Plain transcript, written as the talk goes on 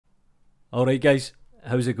Alright guys,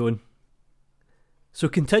 how's it going? So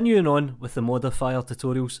continuing on with the modifier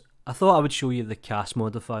tutorials, I thought I would show you the cast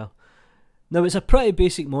modifier. Now it's a pretty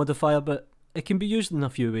basic modifier, but it can be used in a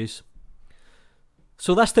few ways.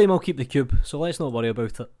 So this time I'll keep the cube, so let's not worry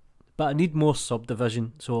about it. But I need more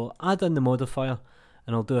subdivision, so I'll add in the modifier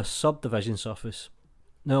and I'll do a subdivision surface.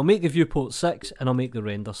 Now I'll make the viewport 6 and I'll make the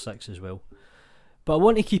render 6 as well. But I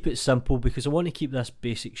want to keep it simple because I want to keep this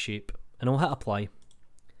basic shape, and I'll hit apply.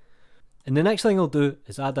 And the next thing I'll do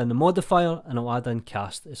is add in the modifier and I'll add in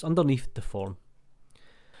cast. It's underneath deform.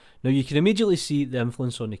 Now you can immediately see the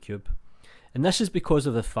influence on the cube, and this is because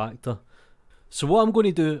of the factor. So what I'm going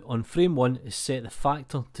to do on frame 1 is set the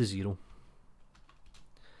factor to 0.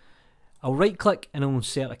 I'll right click and I'll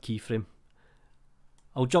insert a keyframe.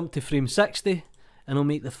 I'll jump to frame 60 and I'll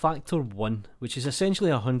make the factor 1, which is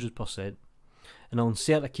essentially 100%, and I'll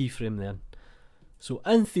insert a keyframe there. So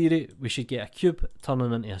in theory we should get a cube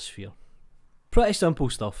turning into a sphere. Pretty simple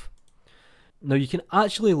stuff. Now you can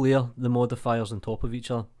actually layer the modifiers on top of each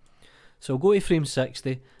other. So I'll go to frame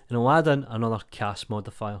 60 and I'll add in another cast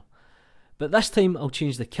modifier. But this time I'll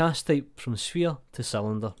change the cast type from sphere to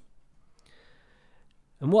cylinder.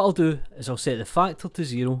 And what I'll do is I'll set the factor to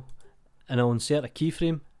 0 and I'll insert a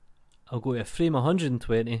keyframe. I'll go to frame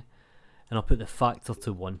 120 and I'll put the factor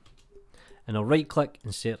to 1. And I'll right click,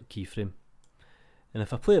 insert keyframe. And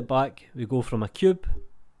if I play it back, we go from a cube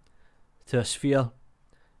to a sphere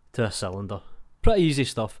to a cylinder. Pretty easy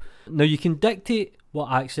stuff. Now you can dictate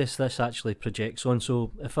what axis this actually projects on,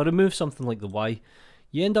 so if I remove something like the Y,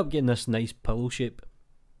 you end up getting this nice pillow shape.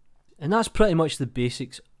 And that's pretty much the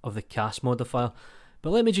basics of the cast modifier,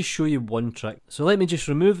 but let me just show you one trick. So let me just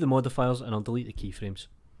remove the modifiers and I'll delete the keyframes.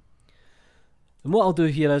 And what I'll do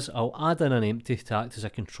here is I'll add in an empty to act as a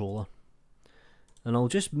controller. And I'll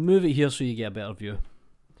just move it here so you get a better view.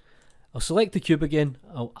 I'll select the cube again,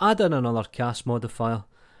 I'll add in another cast modifier,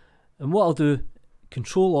 and what I'll do,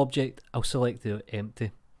 control object, I'll select the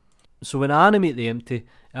empty. So when I animate the empty, it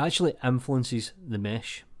actually influences the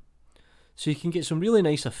mesh. So you can get some really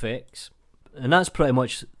nice effects, and that's pretty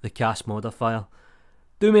much the cast modifier.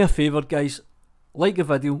 Do me a favour guys, like the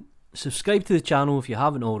video, subscribe to the channel if you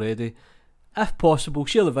haven't already, if possible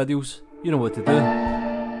share the videos, you know what to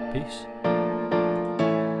do. Peace.